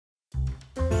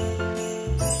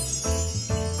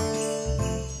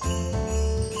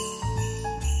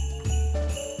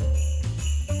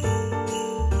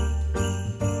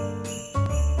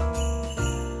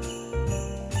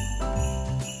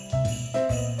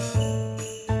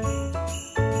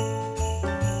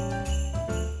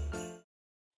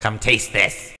Come taste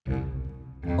this.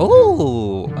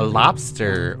 Oh, a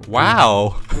lobster.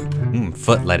 Wow.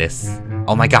 Foot lettuce.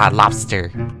 Oh my god,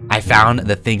 lobster. I found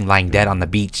the thing lying dead on the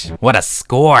beach. What a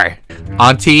score.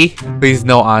 Auntie? Please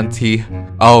no, Auntie.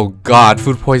 Oh god,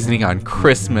 food poisoning on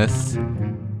Christmas.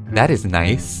 That is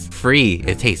nice. Free.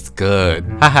 It tastes good.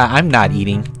 Haha, I'm not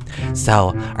eating.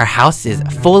 So, our house is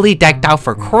fully decked out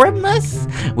for Christmas.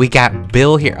 We got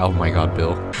Bill here. Oh my god,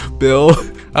 Bill. Bill.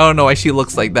 I don't know why she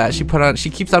looks like that. She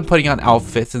keeps on putting on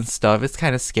outfits and stuff. It's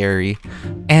kind of scary.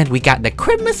 And we got the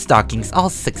Christmas stockings, all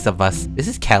 6 of us. This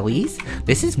is Kelly's.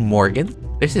 This is Morgan's.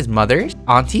 This is Mother's,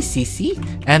 Auntie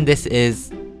Cece, and this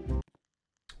is...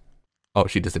 Oh,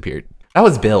 she disappeared. That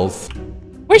was Bill's.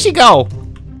 Where'd she go?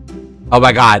 Oh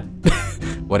my god.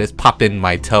 What is popping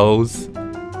my toes?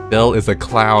 Bill is a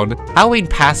clown. Halloween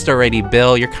passed already,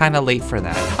 Bill. You're kind of late for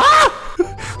that.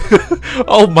 Ah!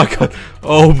 Oh my god.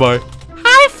 Oh my...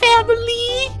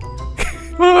 Family.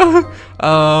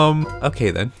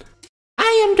 Okay then.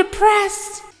 I am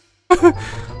depressed.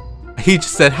 He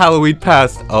just said Halloween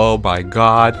passed. Oh my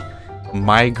god.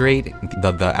 Migrate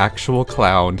the actual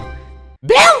clown.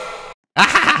 Bill!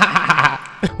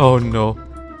 Oh no.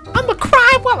 I'ma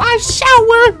cry while I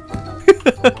shower.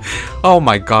 Oh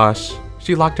my gosh.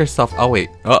 She locked herself. Oh wait.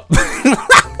 Oh.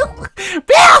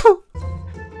 Bill!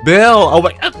 Bill! Oh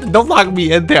my, don't lock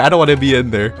me in there. I don't want to be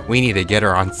in there. We need to get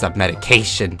her on some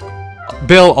medication.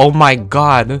 Bill, oh my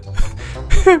god.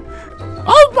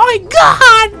 Oh my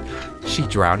god! She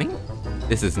drowning?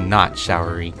 This is not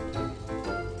showering.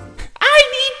 I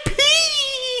need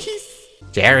peace!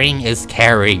 Sharing is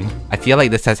caring. I feel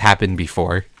like this has happened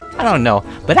before. I don't know,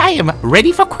 but I am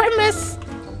ready for Christmas.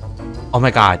 Oh my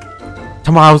god.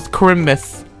 Tomorrow's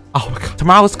Christmas. Oh my god.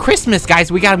 Tomorrow's Christmas,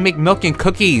 guys. We gotta make milk and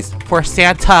cookies for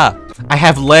Santa. I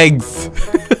have legs.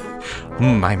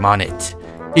 I'm on it.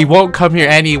 He won't come here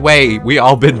anyway. We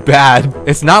all been bad.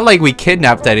 It's not like we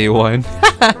kidnapped anyone.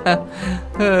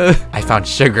 I found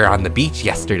sugar on the beach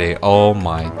yesterday. Oh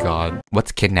my god.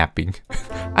 What's kidnapping?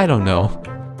 I don't know.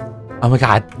 Oh my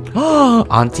god.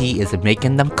 Auntie is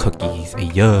making them cookies.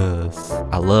 Yes.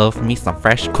 I love me some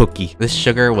fresh cookie. This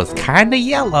sugar was kinda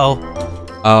yellow.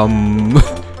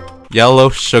 Yellow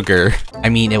sugar. I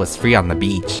mean, it was free on the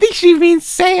beach. I think she means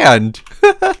sand.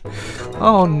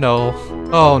 Oh no.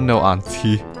 Oh no,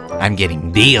 Auntie. I'm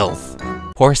getting deals.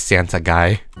 Poor Santa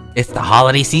guy. It's the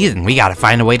holiday season. We gotta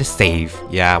find a way to save.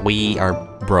 Yeah, we are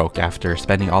broke after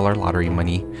spending all our lottery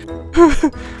money.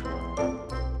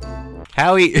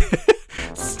 Howie,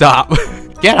 stop.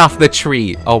 Get off the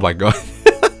tree. Oh my god.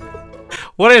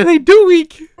 What are they doing?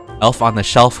 Elf on the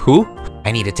shelf, who?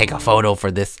 I need to take a photo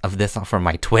for this for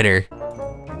my Twitter.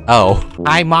 Oh.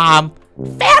 Hi, Mom.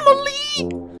 Family!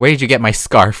 Where did you get my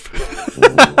scarf?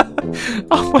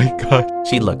 Oh my god.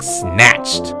 She looks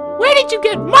snatched. Where did you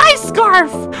get my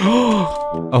scarf?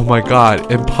 Oh my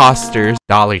god. Imposters.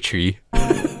 Dollar Tree.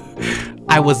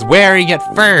 I was wearing it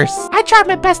first. I tried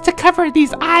my best to cover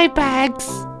these eye bags.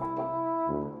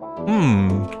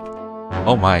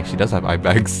 Oh my, she does have eye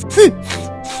bags.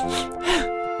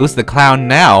 Who's the clown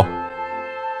now?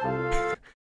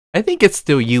 I think it's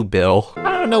still you, Bill.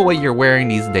 I don't know what you're wearing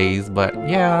these days, but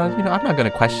yeah, you know, I'm not gonna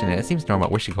question it. It seems normal.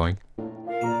 Where's she going?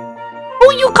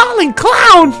 Who you calling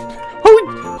clown?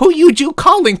 Who you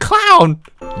calling clown?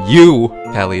 You.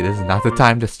 Kelly, this is not the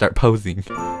time to start posing.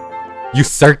 You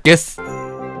circus.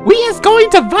 We is going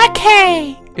to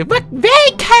vacay.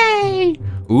 Vacay.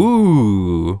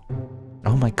 Ooh.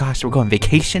 Oh my gosh, we're going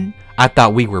vacation? I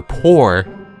thought we were poor.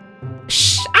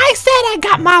 Shh, I said I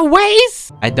got my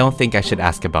ways. I don't think I should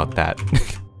ask about that.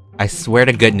 I swear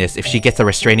to goodness, if she gets a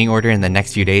restraining order in the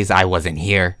next few days, I wasn't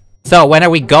here. So, when are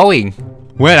we going?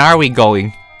 When are we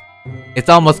going? It's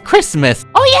almost Christmas.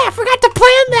 Oh yeah, I forgot to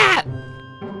plan that.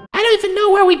 I don't even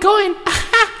know where we're going.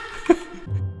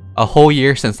 A whole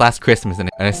year since last Christmas and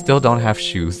I still don't have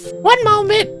shoes. One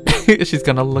moment. She's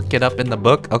gonna look it up in the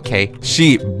book. Okay.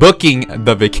 She booking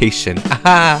the vacation.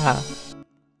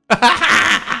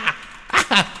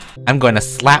 I'm going to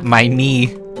slap my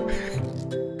knee.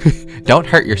 Don't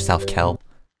hurt yourself, Kel.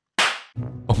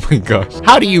 Oh my gosh.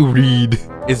 How do you read?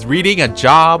 Is reading a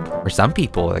job? For some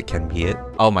people, it can be it.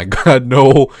 Oh my god,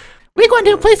 no. We're going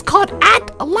to a place called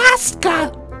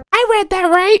Alaska. I read that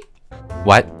right.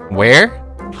 What? Where?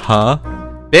 Huh?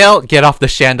 Bill, get off the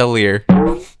chandelier.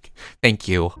 Thank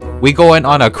you. We going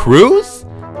on a cruise?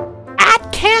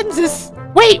 At Kansas.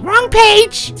 Wait, wrong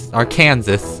page.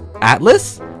 Arkansas.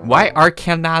 Atlas? Why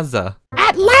Arkansas?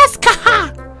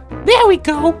 Alaska! There we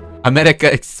go.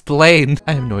 America, explain.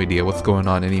 I have no idea what's going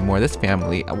on anymore. This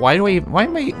family. Why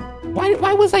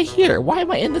was I here? Why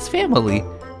am I in this family?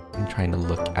 I'm trying to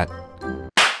look at...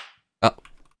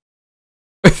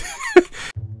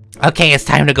 Okay, it's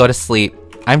time to go to sleep.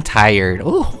 I'm tired.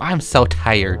 Oh, I'm so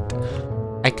tired.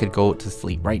 I could go to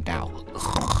sleep right now.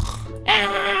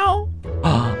 Ow!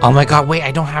 Oh my god, wait,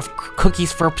 I don't have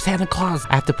cookies for Santa Claus.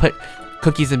 I have to put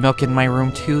cookies and milk in my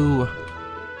room too.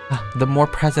 The more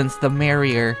presents, the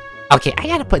merrier. Okay, I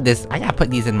gotta put these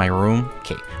in my room.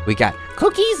 Okay, we got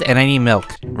cookies and I need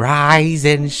milk. Rise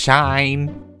and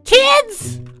shine.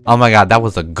 Kids! Oh my god, that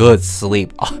was a good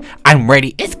sleep. Oh, I'm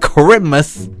ready. It's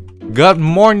Christmas. Good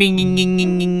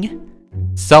morning.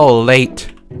 So late.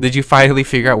 Did you finally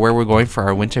figure out where we're going for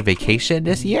our winter vacation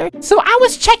this year? So I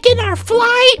was checking our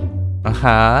flight.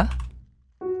 Uh-huh.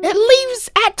 It leaves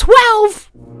at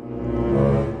 12.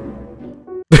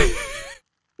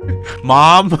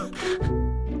 Mom.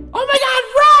 Oh my god,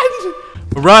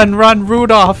 run! Run,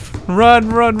 Rudolph.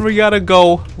 Run, we gotta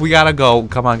go.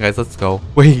 Come on, guys, let's go.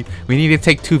 Wait, we need to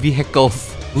take 2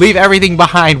 vehicles. Leave everything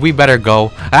behind, we better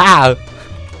go. Ah!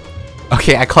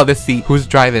 Okay, I call this seat. Who's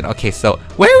driving? Okay, so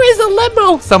where is the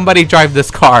limo? Somebody drive this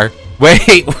car.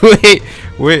 Wait.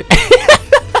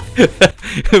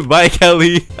 Bye,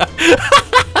 Kelly.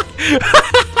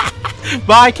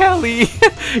 Bye, Kelly.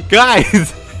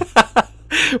 Guys.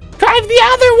 Drive the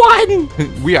other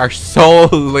one. We are so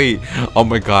late. Oh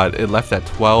my god, it left at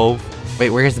 12. Wait,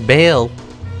 where's Bill?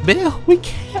 Bill, we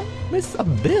can't miss a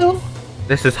Bill.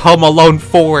 This is Home Alone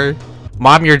 4.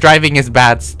 Mom, your driving is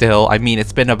bad still. I mean,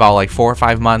 it's been about like 4 or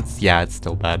 5 months. Yeah, it's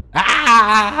still bad.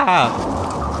 Ah!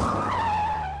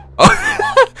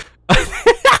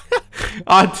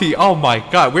 Auntie, oh my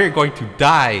god, we're going to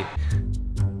die.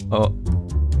 Oh,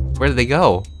 where did they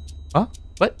go? Huh?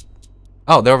 What?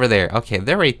 Oh, they're over there. Okay,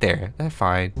 they're right there. They're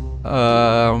fine.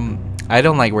 I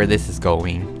don't like where this is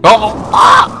going.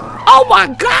 Oh my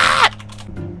god!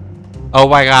 Oh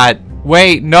my god.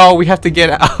 Wait, no, we have to get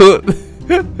out.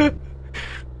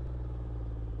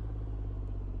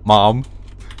 Mom.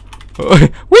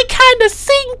 We kinda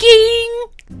sinking!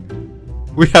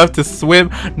 We have to swim.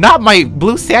 Not my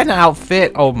blue Santa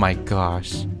outfit. Oh my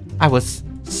gosh. I was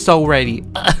so ready.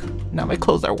 Now my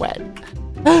clothes are wet.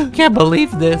 Can't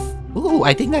believe this. Ooh,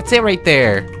 I think that's it right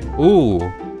there. Ooh,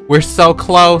 we're so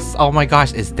close. Oh my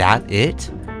gosh, is that it?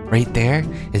 Right there?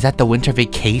 Is that the winter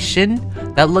vacation?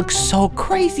 That looks so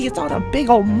crazy. It's on a big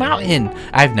old mountain.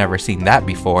 I've never seen that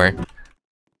before.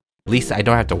 At least I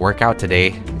don't have to work out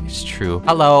today. It's true.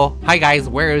 Hello. Hi guys,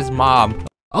 where is Mom?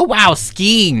 Oh wow,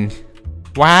 skiing.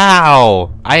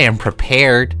 Wow, I am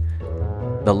prepared.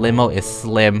 The limo is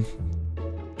slim.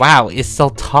 Wow, it's so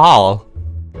tall.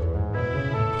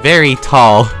 Very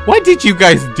tall. What did you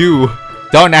guys do?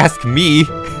 Don't ask me.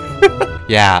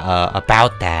 Yeah,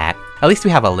 about that. At least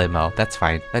we have a limo. That's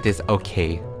fine. That is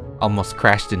okay. Almost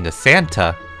crashed into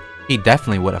Santa. He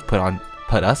definitely would have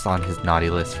put us on his naughty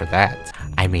list for that.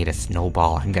 I made a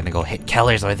snowball. I'm gonna go hit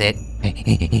Kellurz with it.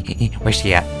 Where's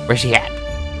she at? Where's she at?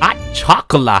 Hot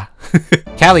chocolate.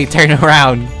 Kelly, turn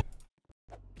around.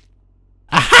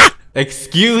 Aha!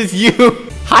 Excuse you.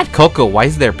 Hot cocoa. Why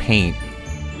is there paint?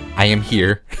 I am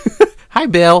here. Hi,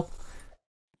 Bill.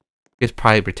 He's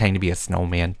probably pretending to be a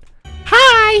snowman.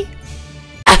 Hi.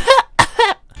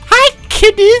 Hi,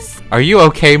 kiddies. Are you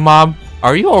okay, Mom?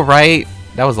 Are you alright?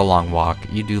 That was a long walk.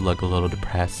 You do look a little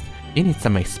depressed. You need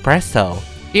some espresso.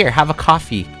 Here, have a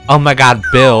coffee. Oh my god,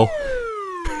 Bill.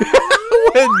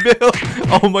 When Bill?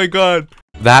 Oh my god.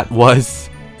 That was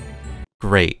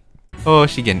great. Oh,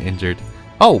 she getting injured.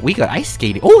 Oh, we got ice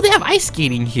skating. Oh, they have ice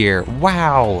skating here.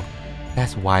 Wow.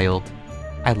 That's wild.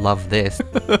 I love this.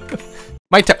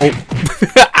 My toe. Oh.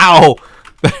 Ow.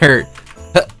 That hurt.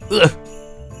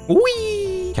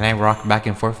 Whee. Can I rock back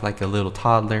and forth like a little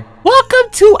toddler?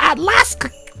 Welcome to Alaska.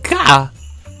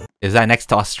 Is that next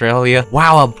to Australia?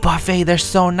 Wow, a buffet. They're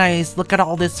so nice. Look at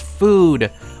all this food.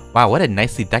 Wow, what a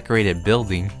nicely decorated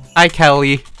building. Hi,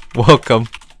 Kelly. Welcome.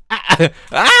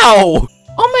 Ow.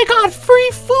 Oh my god,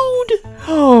 free food!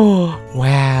 Oh,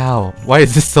 wow. Why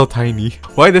is this so tiny?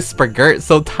 Why is this spaghetti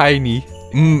so tiny?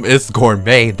 It's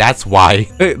gourmet, that's why.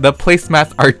 The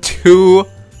placemats are too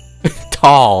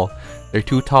tall. They're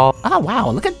too tall. Oh, wow,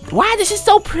 look at, wow, this is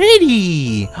so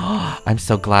pretty. I'm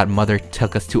so glad Mother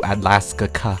took us to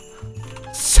Alaska.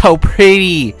 So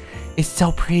pretty. It's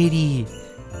so pretty.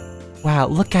 Wow,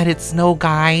 look at it snow,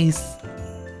 guys.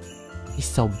 It's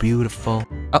so beautiful.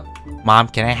 Oh, Mom,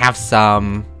 can I have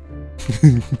some?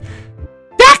 Deck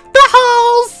the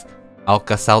halls!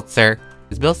 Alka-Seltzer.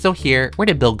 Is Bill still here? Where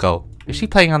did Bill go? Is she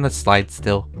playing on the slide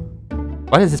still?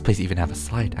 Why does this place even have a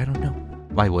slide? I don't know.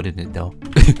 Why wouldn't it though?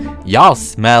 Y'all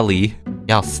smelly.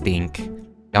 Y'all stink.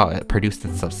 Y'all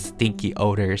producing some stinky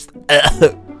odors.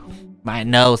 My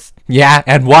nose. Yeah,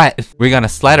 and what? We're gonna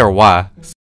sled or what?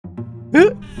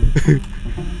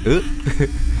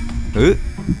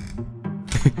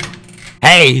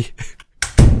 Hey!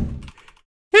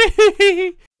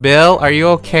 Bill, are you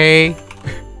okay?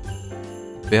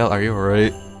 Bill, are you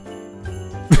alright?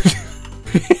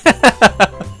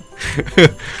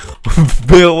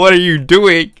 Bill, what are you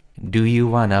doing? Do you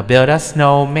wanna build a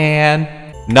snowman?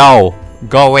 No!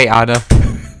 Go away, Anna.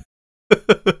 Time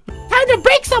to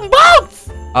break some boats!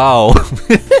 Oh.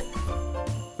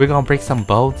 We're gonna break some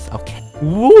boats? Okay.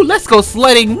 Woo! Let's go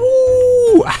sledding!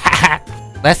 Woo!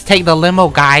 Let's take the limo,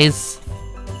 guys.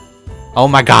 Oh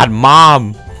my god,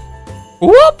 Mom!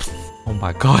 Whoops! Oh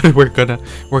my god, we're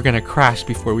gonna crash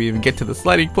before we even get to the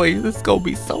sledding place. This is gonna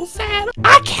be so sad.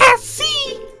 I can't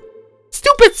see!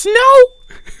 Stupid snow!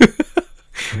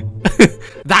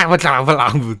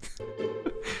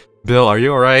 Bill, are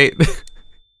you alright?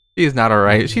 She's not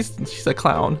alright. She's a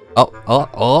clown.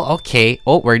 Oh, okay.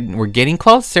 Oh, we're getting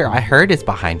closer. I heard it's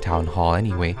behind Town Hall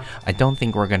anyway. I don't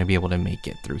think we're gonna be able to make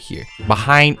it through here.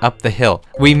 Behind up the hill.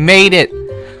 We made it!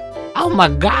 Oh my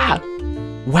god!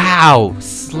 Wow,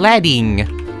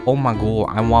 sledding! Oh my god,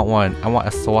 I want one. I want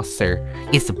a saucer.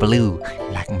 It's blue,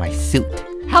 like my suit.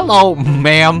 Hello,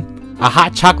 ma'am. A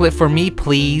hot chocolate for me,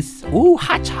 please. Ooh,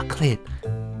 hot chocolate.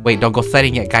 Wait, don't go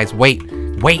sledding yet, guys. Wait.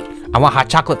 I want hot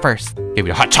chocolate first. Give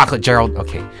me the hot chocolate, Gerald.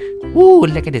 Okay. Ooh,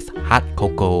 look at this hot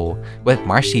cocoa with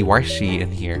marshy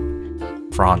in here.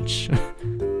 French.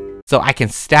 So I can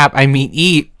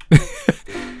eat.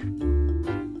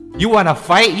 You wanna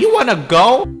fight? You wanna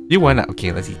go?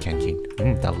 Okay, let's eat canteen.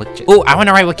 That look. Oh, I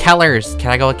wanna ride with Kellurz.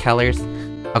 Can I go with Kellurz?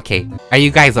 Okay. Are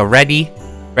you guys all ready?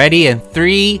 Ready in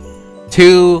 3,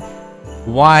 2,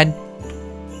 1.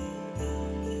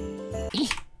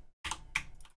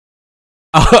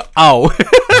 Oh.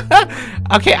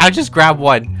 Okay, I'll just grab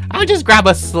one. I'll just grab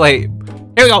a sleigh. Here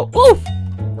we go. Oof.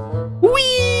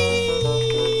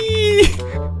 Whee!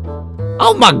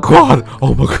 Oh my god.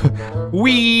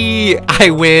 Whee! I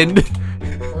win.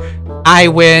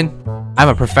 I'm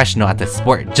a professional at this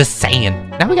sport. Just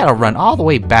saying. Now we gotta run all the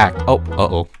way back. Oh,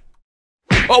 uh-oh.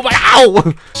 Oh my,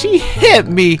 ow! She hit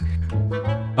me.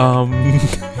 Mom?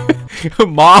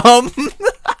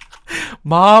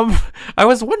 Mom, I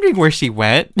was wondering where she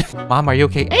went. Mom, are you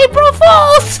okay? April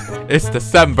Fools! It's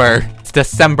December. It's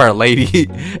December, lady.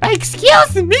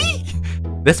 Excuse me?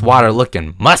 This water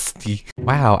looking musty.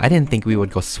 Wow, I didn't think we would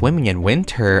go swimming in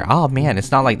winter. Oh man, it's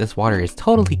not like this water is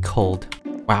totally cold.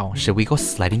 Wow, should we go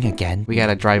sledding again? We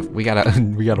gotta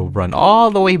run all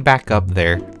the way back up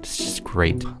there. This is just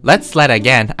great. Let's sled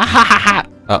again.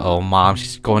 Uh-oh, Mom,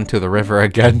 she's going to the river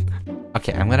again.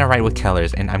 Okay, I'm gonna ride with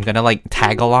Kellurz, and I'm gonna like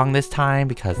tag along this time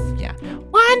because yeah.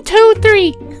 1, 2,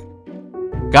 3.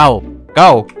 Go,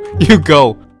 you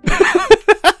go.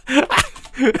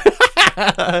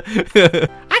 I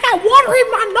got water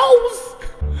in my nose.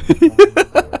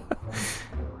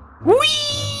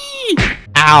 Whee!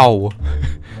 Ow!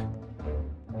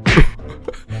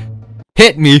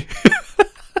 Hit me.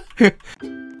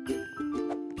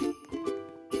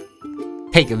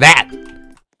 Take that.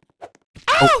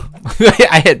 Oh.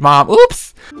 I hit Mom.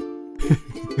 Oops.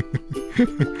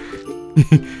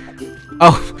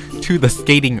 Oh, to the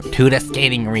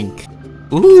skating rink.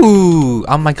 Ooh,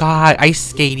 oh my god, ice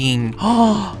skating.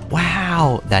 Oh,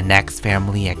 wow, the next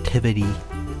family activity.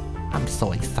 I'm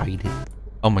so excited.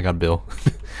 Oh my god, Bill.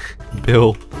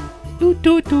 Bill.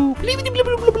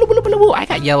 I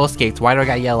got yellow skates. Why do I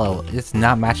got yellow? It's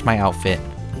not match my outfit.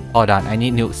 Hold on, I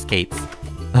need new skates.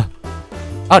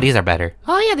 Oh, these are better.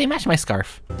 Oh yeah, they match my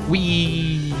scarf.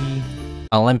 Whee!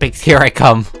 Olympics, here I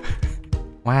come.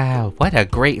 Wow, what a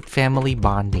great family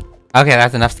bonding. Okay,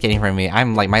 that's enough skating for me.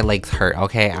 I'm like, my legs hurt,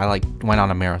 okay? I like went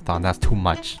on a marathon. That's too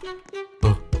much.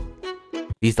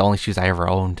 These are the only shoes I ever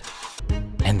owned.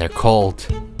 And they're cold.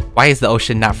 Why is the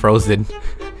ocean not frozen?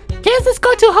 Guys, let's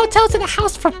go to a hotel to the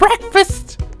house for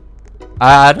breakfast.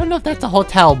 I don't know if that's a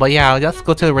hotel, but yeah, let's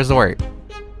go to the resort.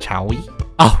 Shall we?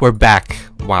 Oh, we're back.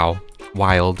 Wow.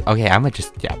 Wild. Okay, I'm gonna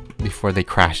just, yeah, before they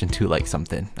crash into like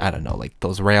something. I don't know, like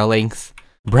those railings.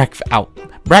 Breakfast.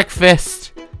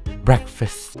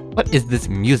 What is this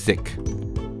music?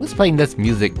 Who's playing this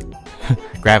music?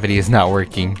 Gravity is not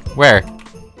working. Where?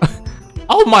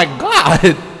 Oh my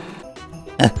god!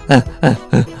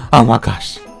 Oh my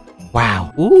gosh.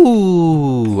 Wow.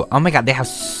 Ooh. Oh my god, they have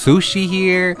sushi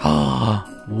here.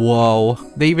 Whoa.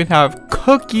 They even have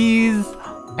cookies.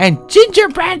 And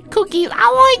gingerbread cookies. Oh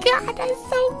my god, that's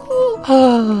so cool.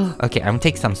 Okay, I'm gonna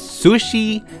take some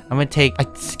sushi. I'm gonna take,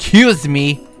 excuse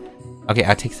me. Okay,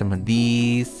 I'll take some of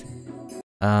these.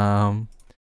 I'll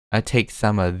take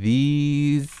some of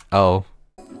these. Oh,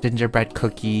 gingerbread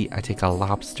cookie. I take a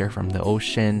lobster from the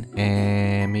ocean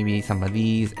and maybe some of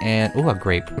these and a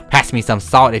grape. Pass me some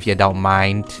salt if you don't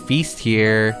mind. Feast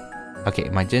here. Okay,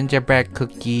 my gingerbread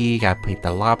cookie. Gotta plate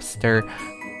the lobster.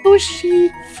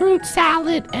 Sushi, fruit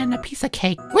salad, and a piece of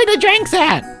cake. Where the drinks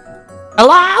at?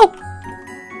 Hello?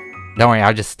 Don't worry,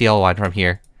 I'll just steal one from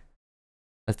here.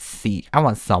 Let's see. I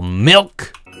want some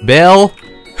milk. Bill?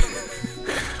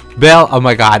 Bill, oh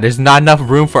my god, there's not enough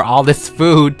room for all this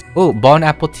food. Oh, bone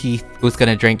apple teeth. Who's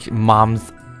gonna drink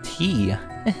mom's tea?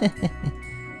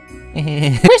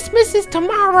 Christmas is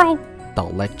tomorrow.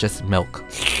 Delicious milk.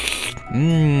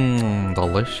 Mmm,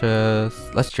 delicious.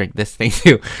 Let's drink this thing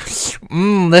too.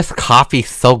 Mmm, this coffee's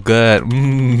so good.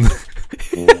 Mmm.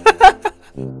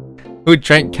 Who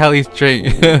drank Kelly's drink?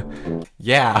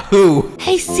 Yeah, who?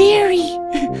 Hey Siri!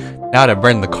 Now to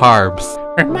burn the carbs.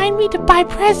 Remind me to buy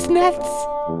presents.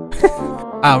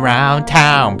 Around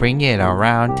town, bring it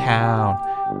around town.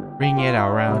 Bring it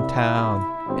around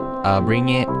town. Bring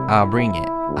it, bring it,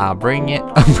 bring it,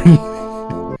 bring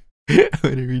it.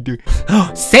 What are we doing?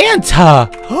 Santa!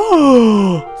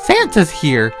 Santa's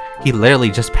here! He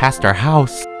literally just passed our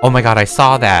house. Oh my god, I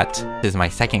saw that. This is my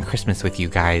second Christmas with you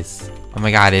guys. Oh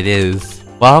my god, it is.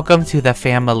 Welcome to the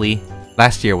family.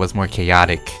 Last year was more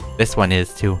chaotic. This one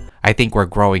is too. I think we're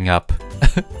growing up.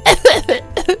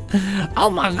 Oh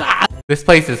my god! This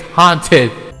place is haunted.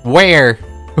 Where?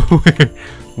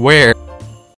 Where?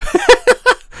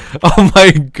 Oh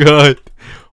my god.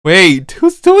 Wait,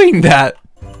 who's doing that?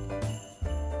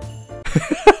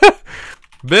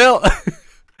 Bill!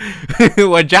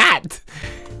 What's that?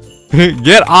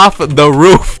 Get off the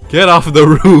roof! Get off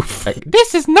the roof!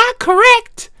 This is not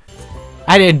correct!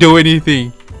 I didn't do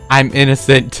anything. I'm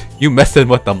innocent. You messing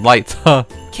with them lights, huh?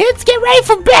 Kids, get ready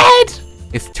for bed!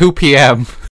 It's 2 p.m.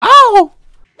 Oh!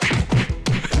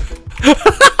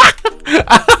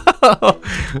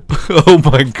 Oh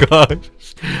my gosh.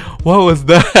 What was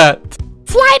that?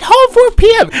 Flight home 4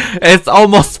 p.m. It's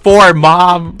almost 4,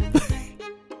 Mom.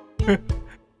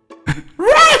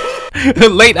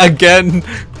 Late again.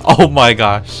 Oh my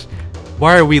gosh.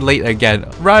 Why are we late again?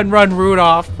 Run, run,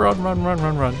 Rudolph. Run, run, run,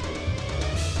 run, run.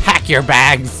 Pack your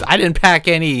bags. I didn't pack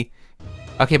any.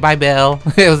 Okay, bye, Bill.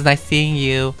 It was nice seeing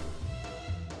you.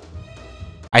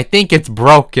 I think it's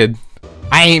broken.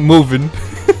 I ain't moving.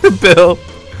 Bill.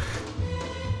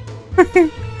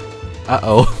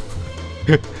 Uh-oh.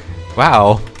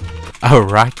 Wow. A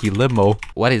rocky limo.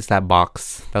 What is that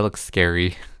box? That looks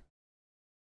scary.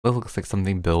 That looks like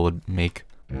something Bill would make.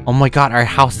 Oh my god, our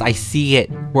house. I see it.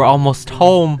 We're almost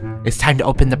home. It's time to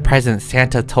open the presents.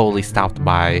 Santa totally stopped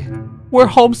by. We're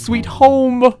home sweet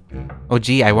home. Oh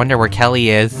gee, I wonder where Kelly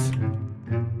is.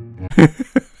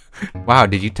 Wow,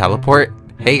 did you teleport?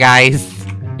 Hey guys.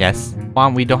 Yes.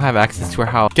 Mom, we don't have access to our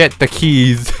house. Get the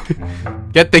keys.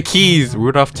 Get the keys.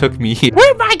 Rudolph took me here.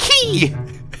 Where's my key?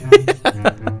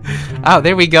 Oh,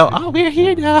 there we go. Oh, we're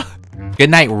here now. Good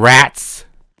night, rats.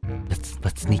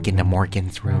 Let's sneak into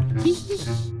Morgan's room.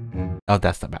 Oh,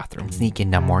 that's the bathroom. Sneak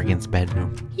into Morgan's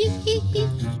bedroom.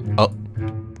 Oh.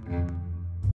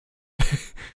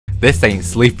 This ain't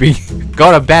sleeping.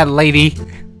 Go to bed, lady.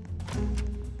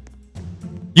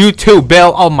 You too,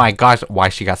 Bill. Oh my gosh. Why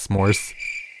she got s'mores?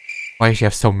 Why does she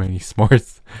have so many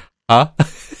s'mores? Huh?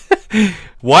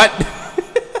 What?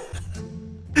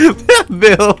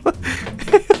 Bill.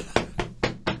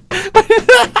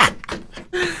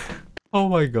 Oh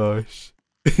my gosh.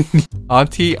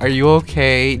 Auntie, are you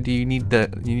okay? Do you need to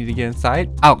get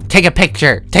inside? Oh, take a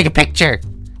picture. Take a picture.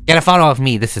 Get a photo of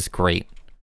me. This is great.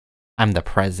 I'm the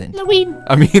present. Halloween.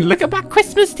 I mean, look at my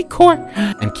Christmas decor.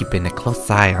 I'm keeping a close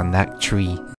eye on that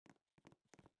tree.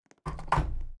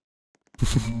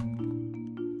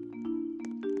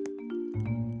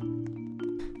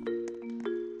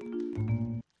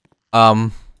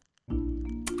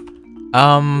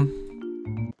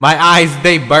 My eyes,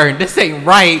 they burn. This ain't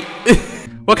right.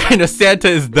 What kind of Santa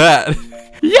is that?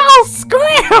 Yo,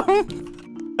 scram!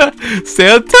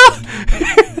 Santa?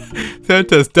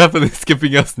 Santa's definitely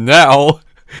skipping us now.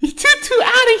 You two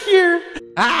out of here.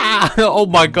 Ah, oh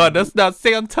my god, that's not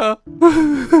Santa.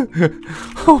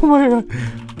 Oh my god.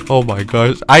 Oh my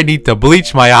gosh, I need to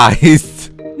bleach my eyes.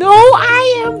 No,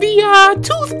 I am the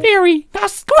tooth fairy. Now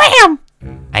scram!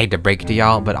 I hate to break it to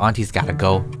y'all, but Auntie's gotta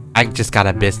go. I just got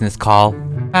a business call.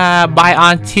 Bye,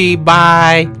 Auntie.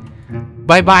 Bye.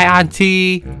 Bye-bye,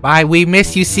 Auntie. Bye. We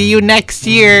miss you. See you next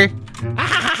year.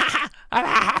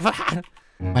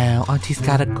 Well, Auntie's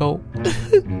gotta go.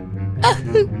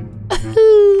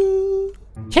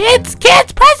 Kids,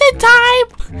 present time!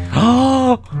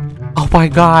 Oh my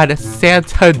god,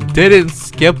 Santa didn't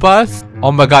skip us?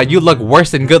 Oh my god, you look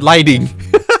worse in good lighting.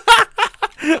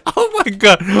 my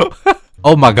god.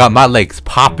 Oh my god, my leg's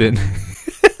popping.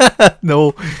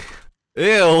 No.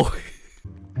 Ew.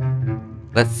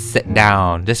 Let's sit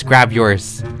down. Just grab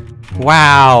yours.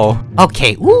 Wow.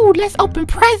 Okay. Ooh, let's open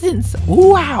presents.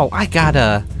 Wow. I got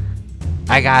a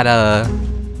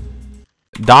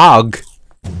dog.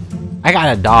 I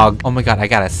got a dog. Oh my god, I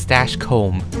got a stash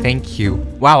comb. Thank you.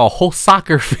 Wow, a whole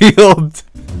soccer field.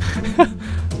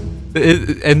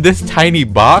 And this tiny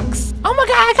box. Oh my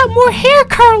god, I got more hair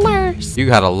curlers. You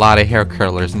got a lot of hair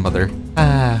curlers, mother.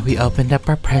 We opened up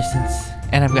our presents.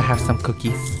 And I'm gonna have some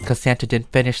cookies because Santa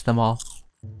didn't finish them all.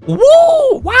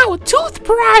 Woo! Wow, a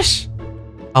toothbrush!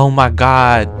 Oh my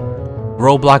god.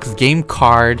 Roblox game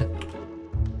card.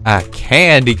 A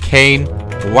candy cane.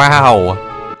 Wow.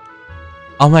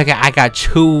 Oh my god, I got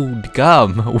chewed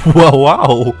gum. Whoa,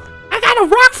 wow. I got a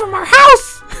rock from our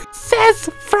house. Says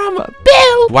from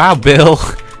Bill. Wow, Bill.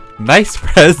 Nice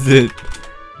present.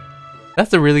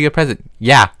 That's a really good present.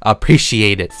 Yeah,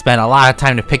 appreciate it. Spent a lot of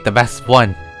time to pick the best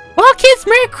one. Well, kids,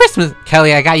 Merry Christmas.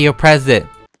 Kelly, I got you a present.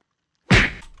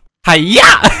 Hiya!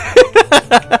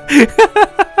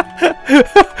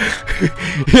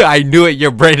 I knew it,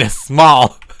 your brain is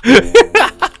small.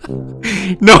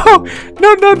 No.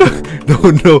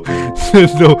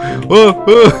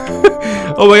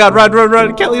 Oh my god,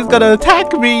 run. Kelly's gonna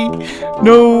attack me.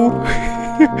 No.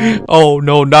 Oh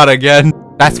no, not again.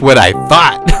 That's what I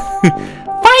thought.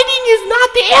 Fighting is not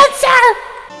the answer.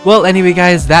 Well, anyway,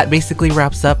 guys, that basically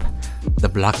wraps up the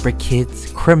Bloxburg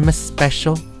Kids Christmas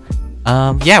special.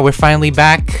 Yeah, we're finally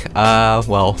back.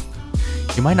 Well,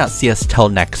 you might not see us till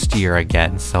next year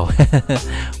again, so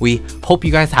we hope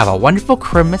you guys have a wonderful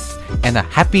Christmas and a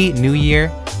happy new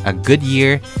year, a good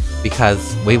year,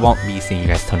 because we won't be seeing you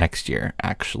guys till next year,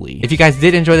 actually. If you guys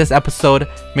did enjoy this episode,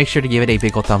 make sure to give it a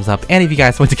big old thumbs up, and if you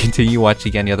guys want to continue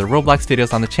watching any other Roblox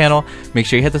videos on the channel, make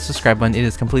sure you hit the subscribe button. It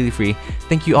is completely free.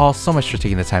 Thank you all so much for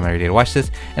taking the time every day to watch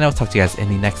this, and I will talk to you guys in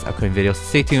the next upcoming video, so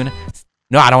stay tuned.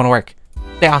 No, I don't want to work.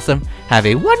 Stay awesome. Have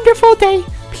a wonderful day.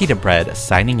 Pita Bread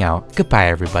signing out. Goodbye,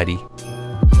 everybody.